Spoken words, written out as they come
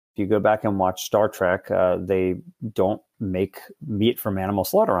If you go back and watch Star Trek, they don't make meat from animal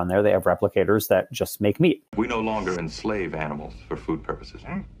slaughter on there. They have replicators that just make meat. We no longer enslave animals for food purposes.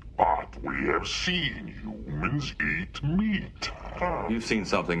 But we have seen humans eat meat. You've seen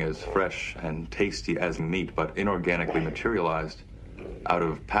something as fresh and tasty as meat, but inorganically materialized out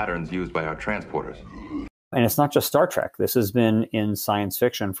of patterns used by our transporters. And it's not just Star Trek. This has been in science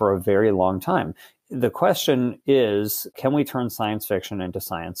fiction for a very long time. The question is, can we turn science fiction into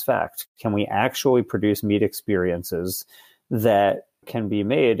science fact? Can we actually produce meat experiences that can be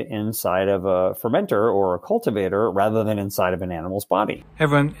made inside of a fermenter or a cultivator rather than inside of an animal's body? Hey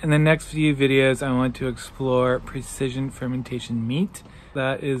everyone, in the next few videos, I want to explore precision fermentation meat.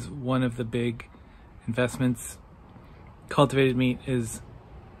 That is one of the big investments. Cultivated meat is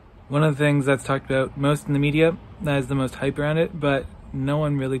one of the things that's talked about most in the media. That is the most hype around it, but no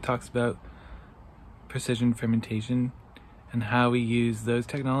one really talks about precision fermentation and how we use those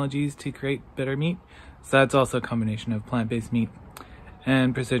technologies to create better meat. So that's also a combination of plant-based meat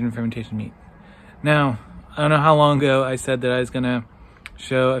and precision fermentation meat. Now, I don't know how long ago I said that I was gonna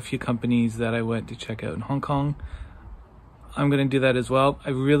show a few companies that I went to check out in Hong Kong. I'm gonna do that as well. I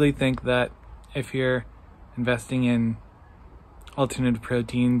really think that if you're investing in alternative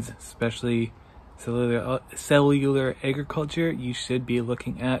proteins, especially cellular agriculture, you should be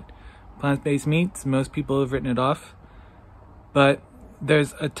looking at plant-based meats. Most people have written it off, but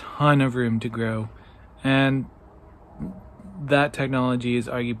there's a ton of room to grow, and that technology is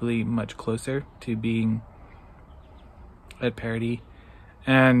arguably much closer to being at parity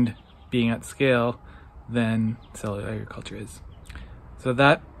and being at scale than cellular agriculture is. So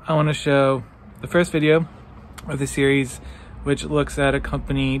that I want to show the first video of the series, which looks at a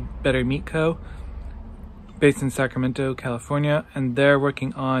company, Better Meat Co., based in Sacramento, California, and they're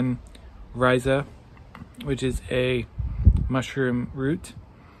working on Rhiza, which is a mushroom root,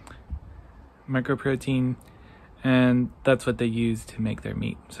 microprotein, and that's what they use to make their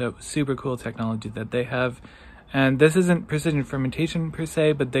meat. So super cool technology that they have. And this isn't precision fermentation per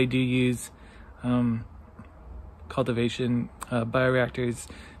se, but they do use cultivation bioreactors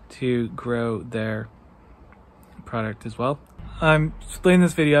to grow their product as well. I'm splitting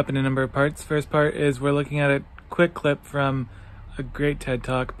this video up in a number of parts. First part is we're looking at a quick clip from a great TED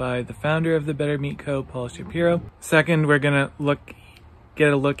Talk by the founder of the Better Meat Co., Paul Shapiro. Second, we're gonna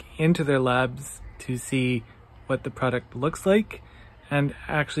get a look into their labs to see what the product looks like and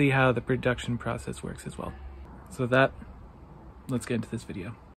actually how the production process works as well. So that, let's get into this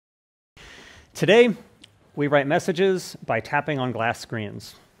video. Today, we write messages by tapping on glass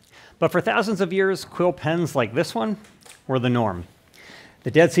screens. But for thousands of years, quill pens like this one were the norm.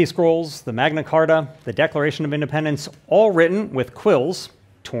 The Dead Sea Scrolls, the Magna Carta, the Declaration of Independence, all written with quills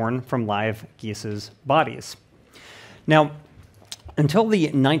torn from live geese's bodies. Now, until the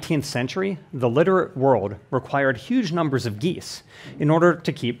 19th century, the literate world required huge numbers of geese in order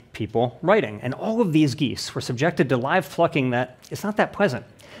to keep people writing. And all of these geese were subjected to live plucking that is not that pleasant.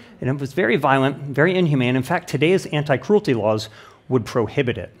 And it was very violent, very inhumane. In fact, today's anti-cruelty laws would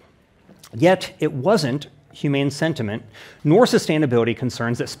prohibit it. Yet, it wasn't humane sentiment nor sustainability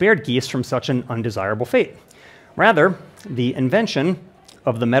concerns that spared geese from such an undesirable fate. Rather, the invention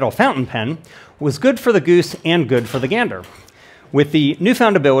of the metal fountain pen was good for the goose and good for the gander. With the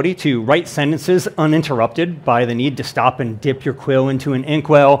newfound ability to write sentences uninterrupted by the need to stop and dip your quill into an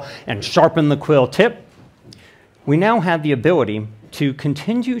inkwell and sharpen the quill tip, we now had the ability to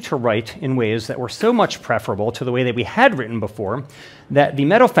continue to write in ways that were so much preferable to the way that we had written before that the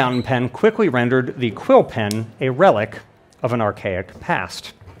metal fountain pen quickly rendered the quill pen a relic of an archaic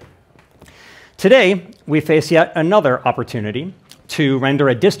past. Today, we face yet another opportunity to render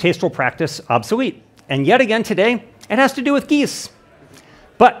a distasteful practice obsolete. And yet again today, it has to do with geese.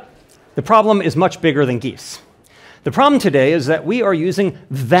 But the problem is much bigger than geese. The problem today is that we are using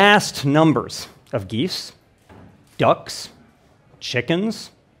vast numbers of geese, ducks,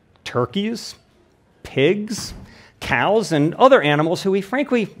 chickens, turkeys, pigs, cows, and other animals who we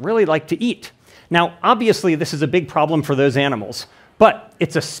frankly really like to eat. Now, obviously, this is a big problem for those animals, but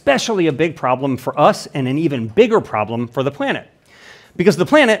it's especially a big problem for us and an even bigger problem for the planet, because the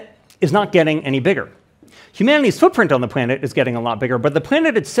planet is not getting any bigger. Humanity's footprint on the planet is getting a lot bigger, but the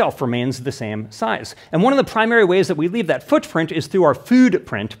planet itself remains the same size. And one of the primary ways that we leave that footprint is through our food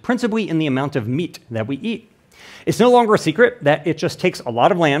print, principally in the amount of meat that we eat. It's no longer a secret that it just takes a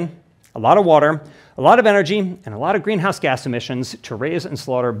lot of land, a lot of water, a lot of energy, and a lot of greenhouse gas emissions to raise and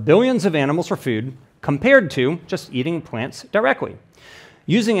slaughter billions of animals for food compared to just eating plants directly.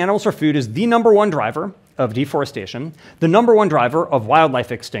 Using animals for food is the #1 driver of deforestation, the #1 driver of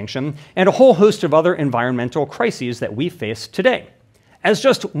wildlife extinction, and a whole host of other environmental crises that we face today. As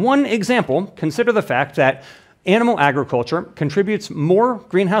just one example, consider the fact that animal agriculture contributes more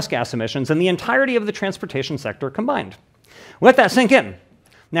greenhouse gas emissions than the entirety of the transportation sector combined. Let that sink in.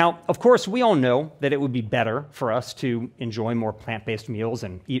 Now, of course, we all know that it would be better for us to enjoy more plant-based meals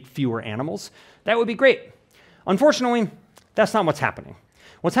and eat fewer animals. That would be great. Unfortunately, that's not what's happening.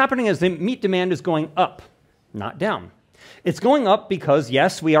 What's happening is the meat demand is going up, not down. It's going up because,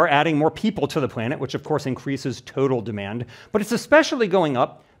 yes, we are adding more people to the planet, which of course increases total demand, but it's especially going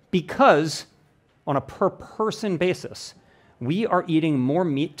up because on a per-person basis, we are eating more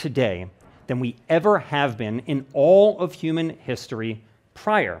meat today than we ever have been in all of human history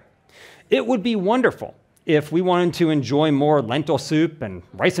prior. It would be wonderful if we wanted to enjoy more lentil soup and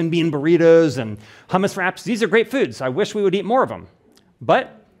rice and bean burritos and hummus wraps. These are great foods. I wish we would eat more of them.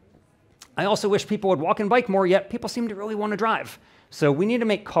 But I also wish people would walk and bike more, yet people seem to really want to drive. So we need to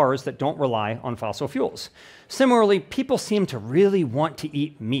make cars that don't rely on fossil fuels. Similarly, people seem to really want to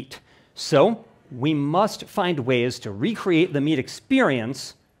eat meat. So we must find ways to recreate the meat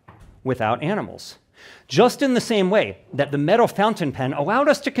experience without animals. Just in the same way that the metal fountain pen allowed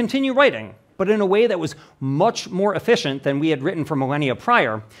us to continue writing, but in a way that was much more efficient than we had written for millennia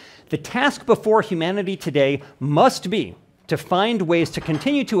prior, the task before humanity today must be to find ways to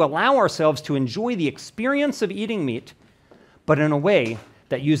continue to allow ourselves to enjoy the experience of eating meat, but in a way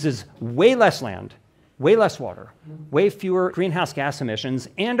that uses way less land, way less water, way fewer greenhouse gas emissions,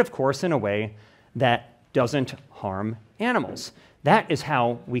 and of course in a way that doesn't harm animals. That is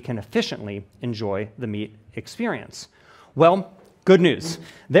how we can efficiently enjoy the meat experience. Well, good news.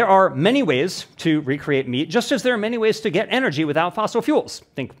 There are many ways to recreate meat, just as there are many ways to get energy without fossil fuels.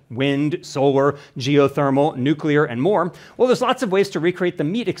 Think wind, solar, geothermal, nuclear, and more. Well, there's lots of ways to recreate the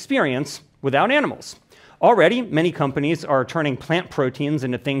meat experience without animals. Already, many companies are turning plant proteins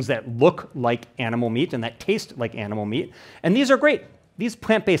into things that look like animal meat and that taste like animal meat, and these are great. These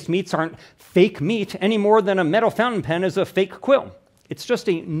plant-based meats aren't fake meat any more than a metal fountain pen is a fake quill. It's just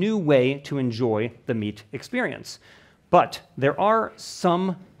a new way to enjoy the meat experience. But there are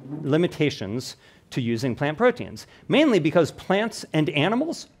some limitations to using plant proteins, mainly because plants and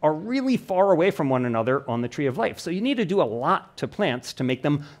animals are really far away from one another on the tree of life. So you need to do a lot to plants to make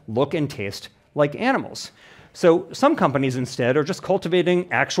them look and taste like animals. So some companies instead are just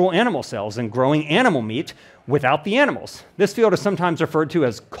cultivating actual animal cells and growing animal meat without the animals. This field is sometimes referred to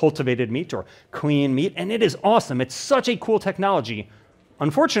as cultivated meat or clean meat, and it is awesome. It's such a cool technology.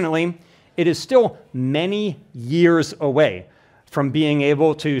 Unfortunately, it is still many years away from being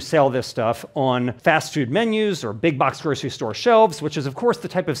able to sell this stuff on fast food menus or big box grocery store shelves, which is of course the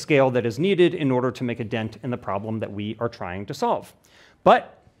type of scale that is needed in order to make a dent in the problem that we are trying to solve.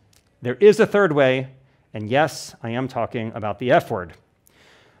 But there is a third way, and yes, I am talking about the F word.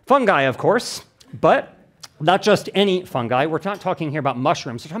 Fungi, of course, but not just any fungi. We're not talking here about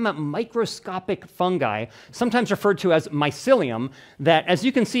mushrooms. We're talking about microscopic fungi, sometimes referred to as mycelium, that, as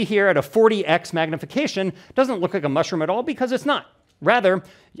you can see here at a 40x magnification, doesn't look like a mushroom at all because it's not. Rather,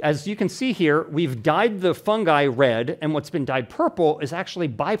 as you can see here, we've dyed the fungi red, and what's been dyed purple is actually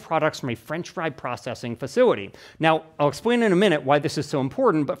byproducts from a French fry processing facility. Now, I'll explain in a minute why this is so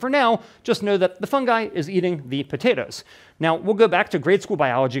important, but for now, just know that the fungi is eating the potatoes. Now, we'll go back to grade school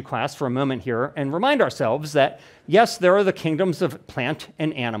biology class for a moment here and remind ourselves that, yes, there are the kingdoms of plant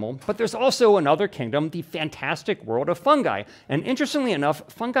and animal, but there's also another kingdom, the fantastic world of fungi. And interestingly enough,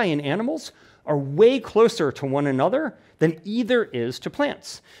 fungi and animals are way closer to one another than either is to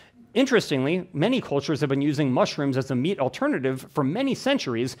plants. Interestingly, many cultures have been using mushrooms as a meat alternative for many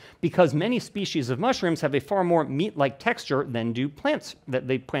centuries because many species of mushrooms have a far more meat-like texture than do plants, that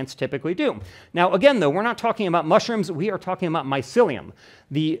the plants typically do. Now, again, though, we're not talking about mushrooms, we are talking about mycelium,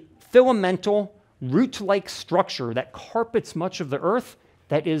 the filamental, root-like structure that carpets much of the earth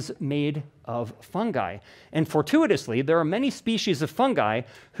that is made of fungi. And fortuitously, there are many species of fungi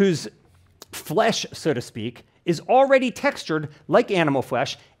whose flesh, so to speak, is already textured like animal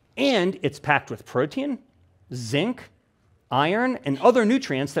flesh, and it's packed with protein, zinc, iron, and other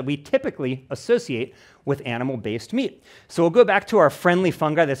nutrients that we typically associate with animal-based meat. So we'll go back to our friendly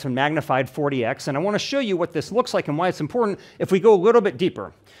fungi that's been magnified 40x, and I want to show you what this looks like and why it's important if we go a little bit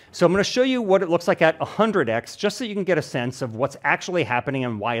deeper. So I'm going to show you what it looks like at 100x, just so you can get a sense of what's actually happening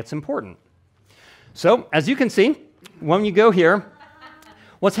and why it's important. So as you can see, when you go here,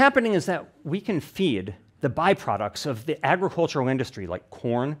 what's happening is that we can feed the byproducts of the agricultural industry, like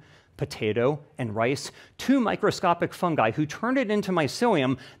corn, potato, and rice, to microscopic fungi who turn it into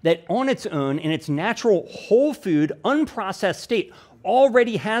mycelium that on its own, in its natural whole food, unprocessed state,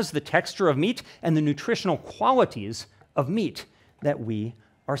 already has the texture of meat and the nutritional qualities of meat that we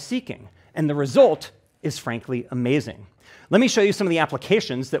are seeking. And the result is frankly amazing. Let me show you some of the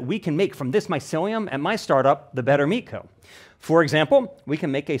applications that we can make from this mycelium at my startup, The Better Meat Co. For example, we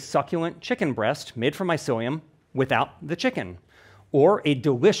can make a succulent chicken breast made from mycelium without the chicken, or a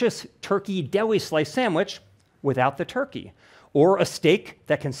delicious turkey deli slice sandwich without the turkey, or a steak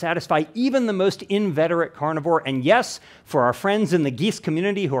that can satisfy even the most inveterate carnivore. And yes, for our friends in the geese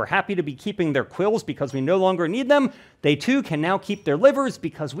community who are happy to be keeping their quills because we no longer need them, they too can now keep their livers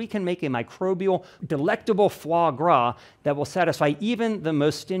because we can make a microbial, delectable foie gras that will satisfy even the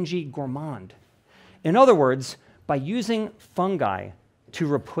most stingy gourmand. In other words, by using fungi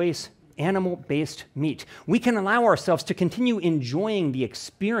to replace animal-based meat, we can allow ourselves to continue enjoying the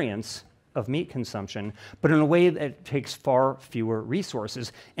experience of meat consumption, but in a way that takes far fewer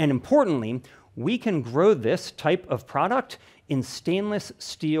resources. And importantly, we can grow this type of product in stainless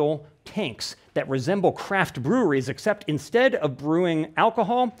steel tanks that resemble craft breweries, except instead of brewing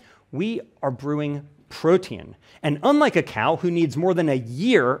alcohol, we are brewing protein. And unlike a cow who needs more than a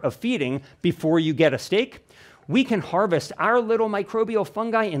year of feeding before you get a steak, we can harvest our little microbial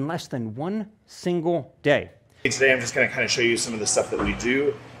fungi in less than one single day. Today I'm just going to kind of show you some of the stuff that we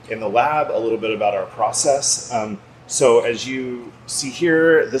do in the lab, a little bit about our process. So as you see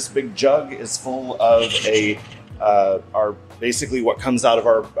here, this big jug is full of our basically what comes out of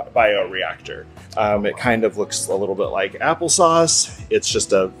our bioreactor. It kind of looks a little bit like applesauce. It's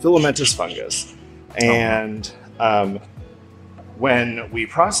just a filamentous fungus. And when we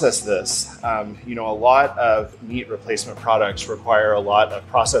process this, you know, a lot of meat replacement products require a lot of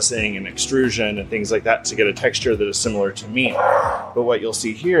processing and extrusion and things like that to get a texture that is similar to meat. But what you'll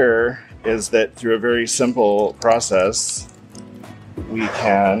see here is that through a very simple process, we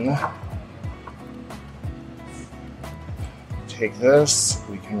can take this,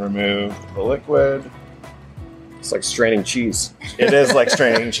 we can remove the liquid. It's like straining cheese. It is like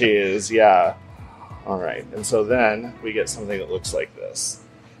straining cheese, yeah. All right, and so then we get something that looks like this.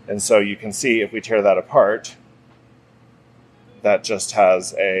 And so you can see if we tear that apart, that just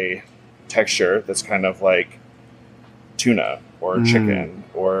has a texture that's kind of like tuna or chicken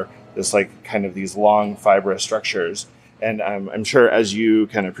or this like kind of these long fibrous structures. And I'm sure as you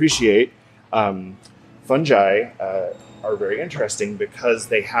can appreciate, fungi are very interesting because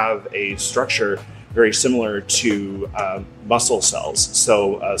they have a structure very similar to muscle cells.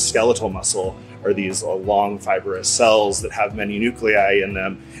 So skeletal muscle are these long fibrous cells that have many nuclei in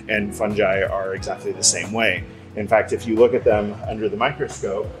them, and fungi are exactly the same way. In fact, if you look at them under the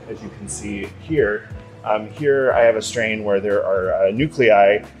microscope, as you can see here, here I have a strain where there are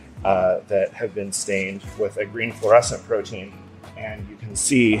nuclei that have been stained with a green fluorescent protein, and you can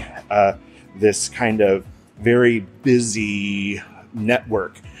see this kind of very busy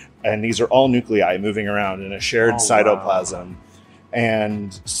network. And these are all nuclei moving around in a shared cytoplasm. Wow.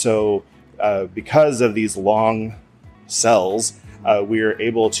 And so because of these long cells, we are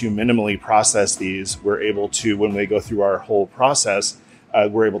able to minimally process these. We're able to, when we go through our whole process,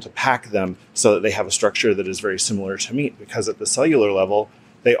 we're able to pack them so that they have a structure that is very similar to meat, because at the cellular level,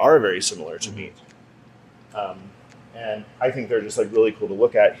 they are very similar to meat. And I think they're just like really cool to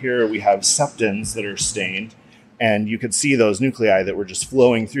look at. Here we have septins that are stained, and you could see those nuclei that were just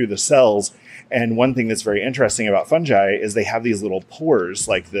flowing through the cells. And one thing that's very interesting about fungi is they have these little pores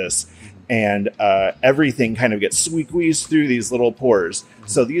like this, and everything kind of gets squeezed through these little pores.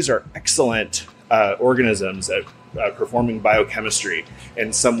 So these are excellent organisms at performing biochemistry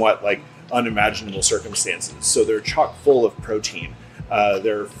in somewhat like unimaginable circumstances. So they're chock full of protein.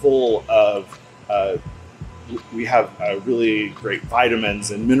 They're full of we have really great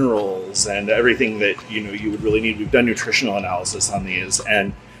vitamins and minerals and everything that you would really need. We've done nutritional analysis on these,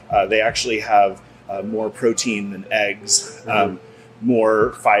 and they actually have more protein than eggs,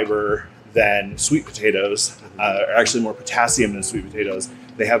 more fiber than sweet potatoes, actually more potassium than sweet potatoes.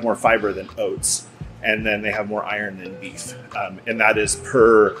 They have more fiber than oats, and then they have more iron than beef, and that is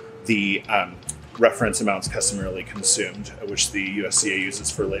per the reference amounts customarily consumed, which the USDA uses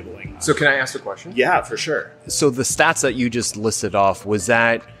for labeling. So can I ask a question? Yeah, for sure. So the stats that you just listed off, was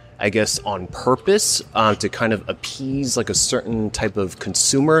that, I guess, on purpose to kind of appease like a certain type of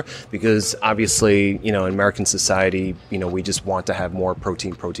consumer? Because obviously, in American society, we just want to have more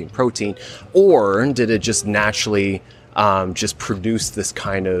protein. Or did it just naturally just produce this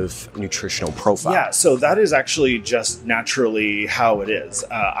kind of nutritional profile? Yeah, so that is actually just naturally how it is.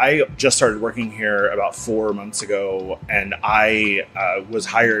 I just started working here about 4 months ago, and I was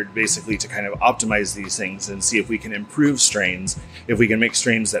hired basically to kind of optimize these things and see if we can improve strains, if we can make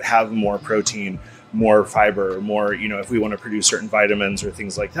strains that have more protein, more fiber, more, if we want to produce certain vitamins or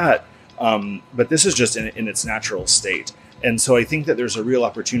things like that. But this is just in its natural state. And so I think that there's a real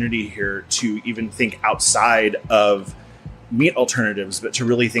opportunity here to even think outside of meat alternatives, but to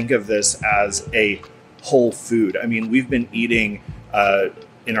really think of this as a whole food. I mean, we've been eating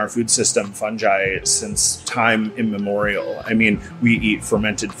in our food system fungi since time immemorial. I mean, we eat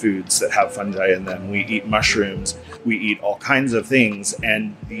fermented foods that have fungi in them. We eat mushrooms. We eat all kinds of things,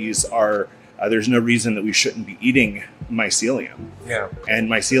 and these are there's no reason that we shouldn't be eating mycelium. Yeah. And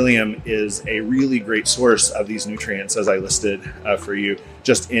mycelium is a really great source of these nutrients, as I listed for you,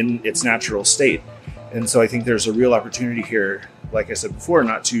 just in its natural state. And so I think there's a real opportunity here, like I said before,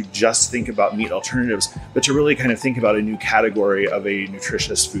 not to just think about meat alternatives, but to really kind of think about a new category of a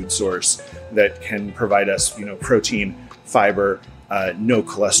nutritious food source that can provide us, protein, fiber, no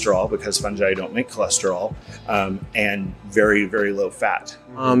cholesterol, because fungi don't make cholesterol, and very, very low fat.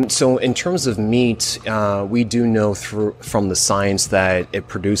 So in terms of meat, we do know from the science that it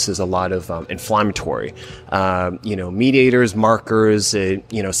produces a lot of inflammatory, mediators, markers. It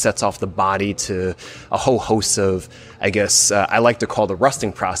sets off the body to a whole host of, I guess I like to call the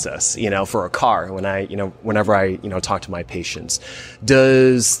rusting process. For a car whenever I talk to my patients.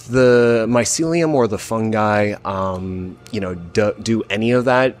 Does the mycelium or the fungi do any of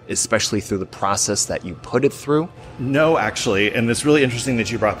that, especially through the process that you put it through? No, actually, and it's really interesting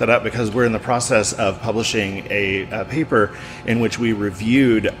that you brought that up, because we're in the process of publishing a paper in which we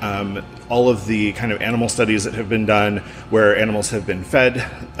reviewed all of the kind of animal studies that have been done where animals have been fed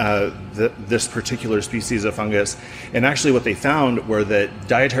this particular species of fungus. And actually what they found were that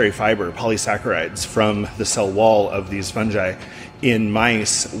dietary fiber, polysaccharides from the cell wall of these fungi in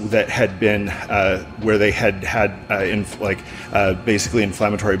mice that had been where they had basically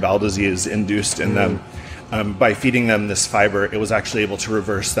inflammatory bowel disease induced in them. By feeding them this fiber, it was actually able to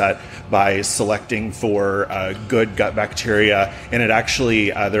reverse that by selecting for good gut bacteria, and it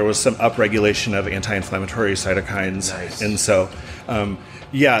actually there was some upregulation of anti-inflammatory cytokines. Nice. And so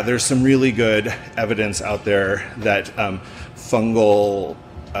there's some really good evidence out there that fungal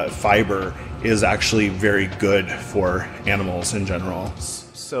fiber is actually very good for animals in general.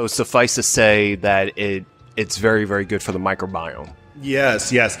 So suffice to say that it's very, very good for the microbiome.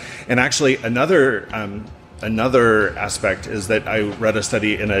 Yes. And actually another aspect is that I read a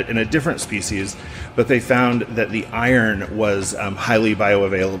study in a different species, but they found that the iron was highly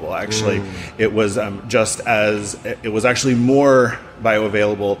bioavailable. Actually, it was it was actually more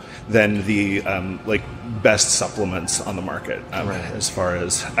bioavailable than the best supplements on the market. As far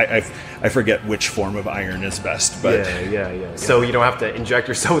as I forget which form of iron is best, but yeah. So you don't have to inject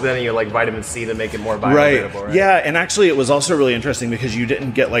yourself with any vitamin C to make it more bioavailable, right? Yeah, and actually it was also really interesting because you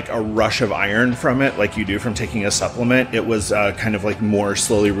didn't get a rush of iron from it like you do from taking a supplement. It was kind of more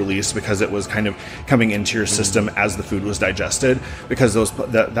slowly released because it was kind of coming into your system as the food was digested, because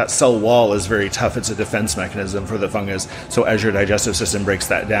that cell wall is very tough. It's a defense mechanism for the fungus. So as your digestive system breaks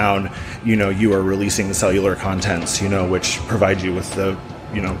that down, you are releasing the cellular contents, which provide you with the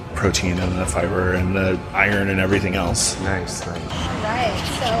protein and the fiber and the iron and everything else. Nice. All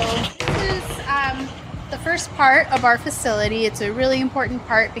right, so this is the first part of our facility. It's a really important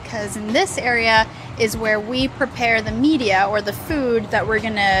part because in this area is where we prepare the media or the food that we're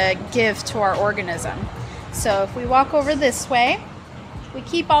gonna give to our organism. So if we walk over this way, we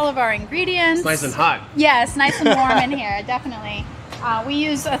keep all of our ingredients. It's nice and hot. Yes, nice and warm in here, definitely. We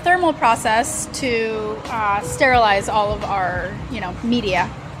use a thermal process to sterilize all of our, media.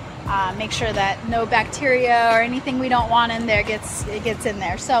 Make sure that no bacteria or anything we don't want in there gets in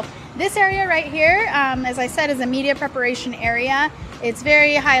there. So this area right here, as I said, is a media preparation area. It's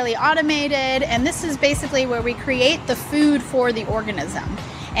very highly automated, and this is basically where we create the food for the organism.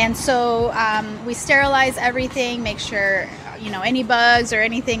 And so we sterilize everything, make sure any bugs or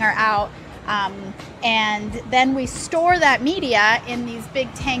anything are out. And then we store that media in these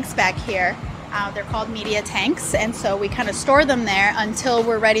big tanks back here. They're called media tanks, and so we kind of store them there until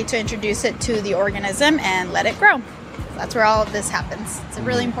we're ready to introduce it to the organism and let it grow. So that's where all of this happens. It's a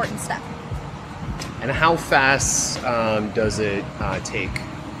really important step. And how fast does it take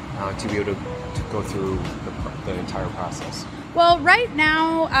to be able to go through the entire process? Well, right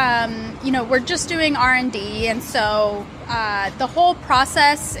now, we're just doing R&D, and so the whole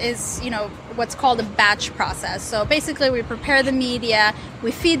process is, what's called a batch process. So basically, we prepare the media,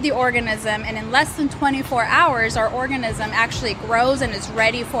 we feed the organism, and in less than 24 hours, our organism actually grows and is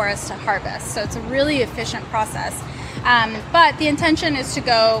ready for us to harvest. So it's a really efficient process. But the intention is to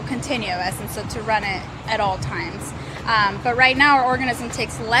go continuous, and so to run it at all times. But right now, our organism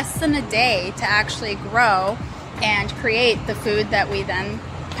takes less than a day to actually grow and create the food that we then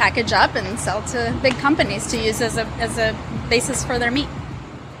package up and sell to big companies to use as a basis for their meat.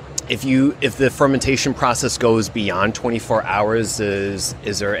 If the fermentation process goes beyond 24 hours, is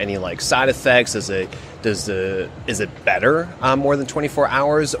there any side effects? Does it is it better more than 24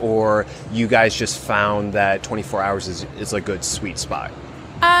 hours, or you guys just found that 24 hours is a good sweet spot?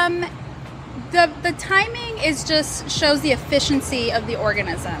 The timing is just shows the efficiency of the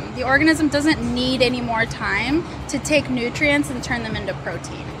organism. The organism doesn't need any more time to take nutrients and turn them into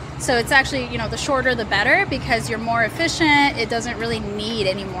protein. So it's actually, the shorter the better, because you're more efficient. It doesn't really need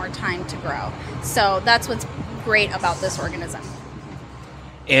any more time to grow. So that's what's great about this organism.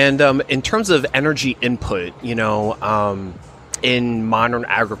 And in terms of energy input, in modern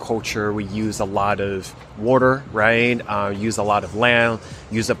agriculture, we use a lot of water, right? Use a lot of land,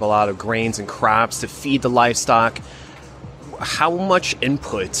 use up a lot of grains and crops to feed the livestock. How much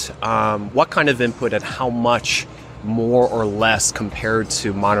input, what kind of input, and how much more or less compared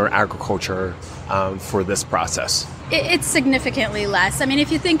to modern agriculture for this process? It's significantly less. I mean,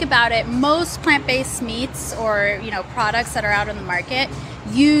 if you think about it, most plant-based meats or products that are out in the market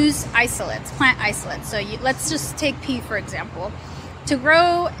use isolates, plant isolates. So let's just take pea for example.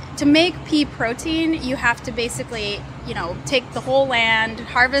 To make pea protein, you have to basically take the whole land,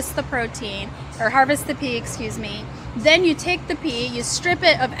 harvest the pea, excuse me. Then you take the pea, you strip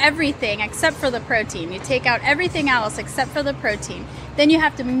it of everything except for the protein. You take out everything else except for the protein. Then you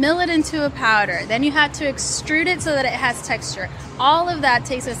have to mill it into a powder. Then you have to extrude it so that it has texture. All of that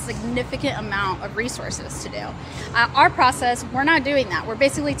takes a significant amount of resources to do. Our process, we're not doing that. We're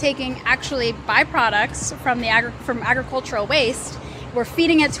basically taking actually byproducts from agricultural waste. We're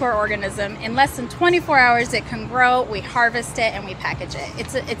feeding it to our organism. In less than 24 hours, it can grow. We harvest it and we package it.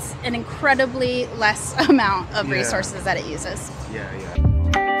 It's an incredibly less amount of resources that it uses.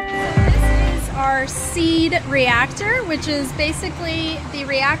 This is our seed reactor, which is basically the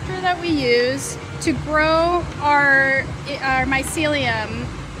reactor that we use to grow our mycelium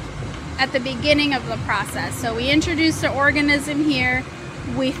at the beginning of the process. So we introduce the organism here.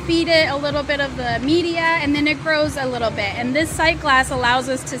 We feed it a little bit of the media, and then it grows a little bit. And this sight glass allows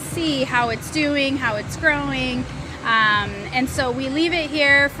us to see how it's doing, how it's growing. And so we leave it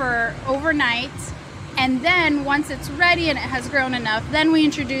here for overnight. And then once it's ready and it has grown enough, then we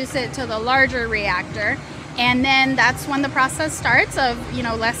introduce it to the larger reactor. And then that's when the process starts of,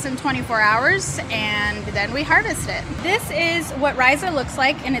 less than 24 hours, and then we harvest it. This is what Rhiza looks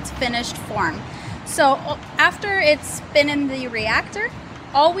like in its finished form. So after it's been in the reactor,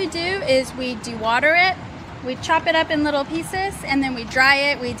 all we do is we dewater it, we chop it up in little pieces, and then we dry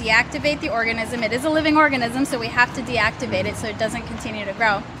it, we deactivate the organism. It is a living organism, so we have to deactivate it so it doesn't continue to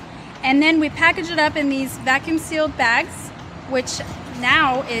grow. And then we package it up in these vacuum sealed bags, which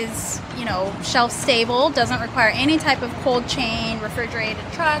now is, shelf stable, doesn't require any type of cold chain, refrigerated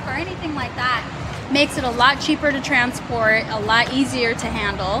truck, or anything like that. Makes it a lot cheaper to transport, a lot easier to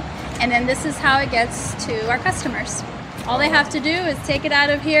handle. And then this is how it gets to our customers. All they have to do is take it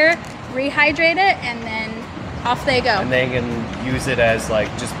out of here, rehydrate it, and then off they go. And they can use it as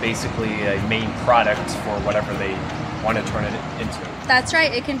just basically a main product for whatever they want to turn it into. That's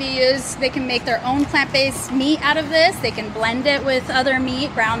right. It can be used, they can make their own plant-based meat out of this. They can blend it with other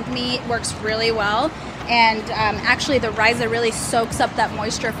meat. Ground meat works really well. And actually the Rhiza really soaks up that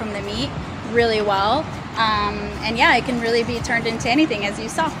moisture from the meat really well. And yeah, it can really be turned into anything, as you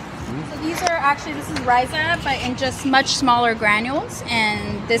saw. So these are actually, this is Rhiza, but in just much smaller granules,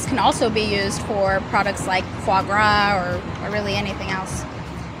 and this can also be used for products like foie gras or really anything else.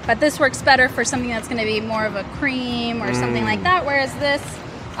 But this works better for something that's going to be more of a cream or something like that, whereas this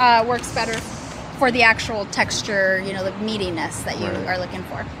works better for the actual texture, the meatiness that you are looking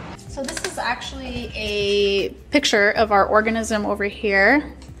for. So this is actually a picture of our organism over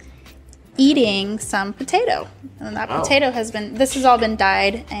here eating some potato, and that potato this has all been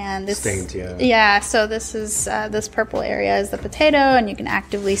dyed, and this stained, yeah. So this is this purple area is the potato, and you can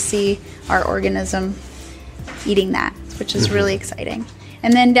actively see our organism eating that, which is really exciting.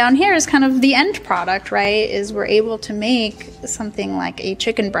 And then down here is kind of the end product, right? Is we're able to make something like a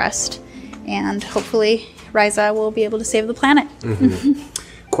chicken breast, and hopefully Rhiza will be able to save the planet.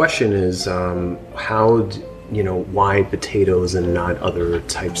 Question is, why potatoes and not other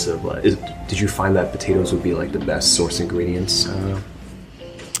types of, did you find that potatoes would be the best source ingredients?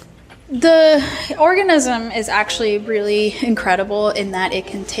 The organism is actually really incredible in that it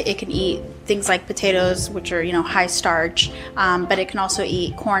can eat things like potatoes, which are high starch, but it can also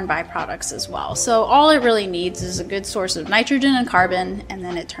eat corn byproducts as well. So all it really needs is a good source of nitrogen and carbon, and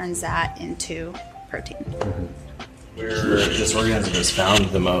then it turns that into protein. Where this organism is found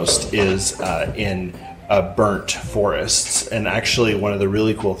the most is in burnt forests, and actually one of the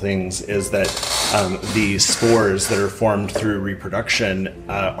really cool things is that the spores that are formed through reproduction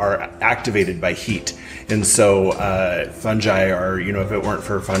are activated by heat, And so fungi are, if it weren't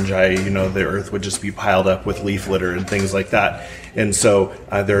for fungi, the earth would just be piled up with leaf litter and things like that. And so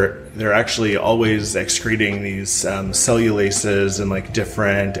they're actually always excreting these cellulases and like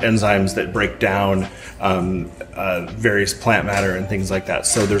different enzymes that break down various plant matter and things like that.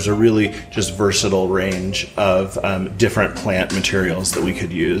 So there's a really just versatile range of different plant materials that we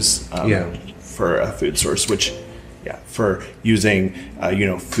could use for a food source, which for using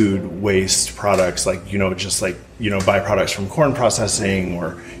food waste products like just like byproducts from corn processing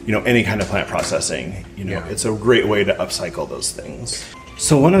or any kind of plant processing, it's a great way to upcycle those things.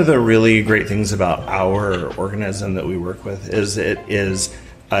 So one of the really great things about our organism that we work with is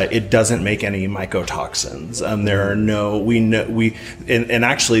it doesn't make any mycotoxins. There are no, and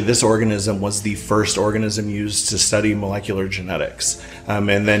actually this organism was the first organism used to study molecular genetics.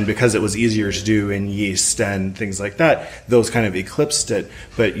 And then because it was easier to do in yeast and things like that, those kind of eclipsed it.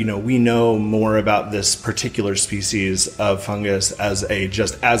 But, we know more about this particular species of fungus as a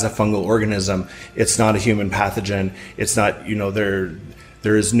fungal organism. It's not a human pathogen. It's not,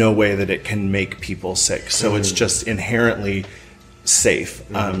 there is no way that it can make people sick. So it's just inherently safe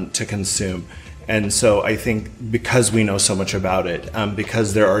to consume. And so I think because we know so much about it,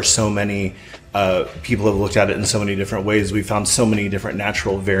 because there are so many people have looked at it in so many different ways, we found so many different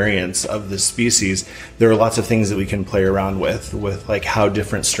natural variants of this species, there are lots of things that we can play around with like how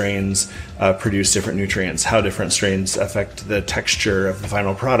different strains produce different nutrients, how different strains affect the texture of the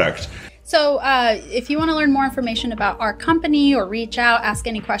final product. So if you want to learn more information about our company or reach out, ask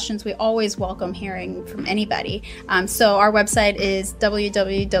any questions, we always welcome hearing from anybody. So our website is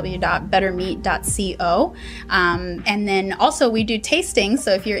www.bettermeat.co. And then also we do tastings.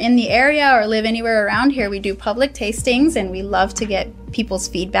 So if you're in the area or live anywhere around here, we do public tastings and we love to get people's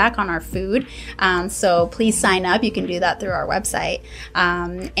feedback on our food. So please sign up. You can do that through our website.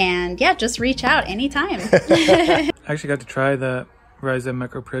 And yeah, just reach out anytime. I actually got to try the Rhiza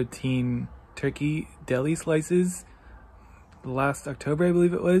Microprotein turkey deli slices last October, I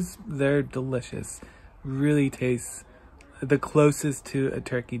believe it was. They're delicious. Really tastes the closest to a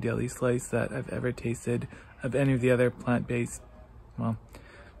turkey deli slice that I've ever tasted of any of the other plant-based, well,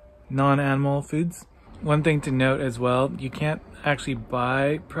 non-animal foods. One thing to note as well, you can't actually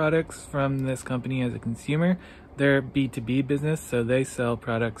buy products from this company as a consumer. They're a B2B business, so they sell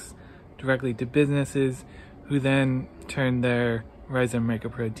products directly to businesses who then turn their Rhiza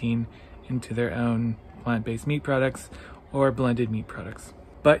Microprotein into their own plant-based meat products or blended meat products.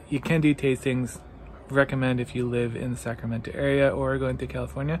 But you can do tastings. Recommend if you live in the Sacramento area or going to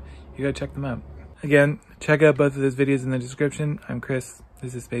California, you gotta check them out. Again, check out both of those videos in the description. I'm Chris,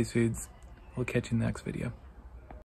 this is Space Foods. We'll catch you in the next video.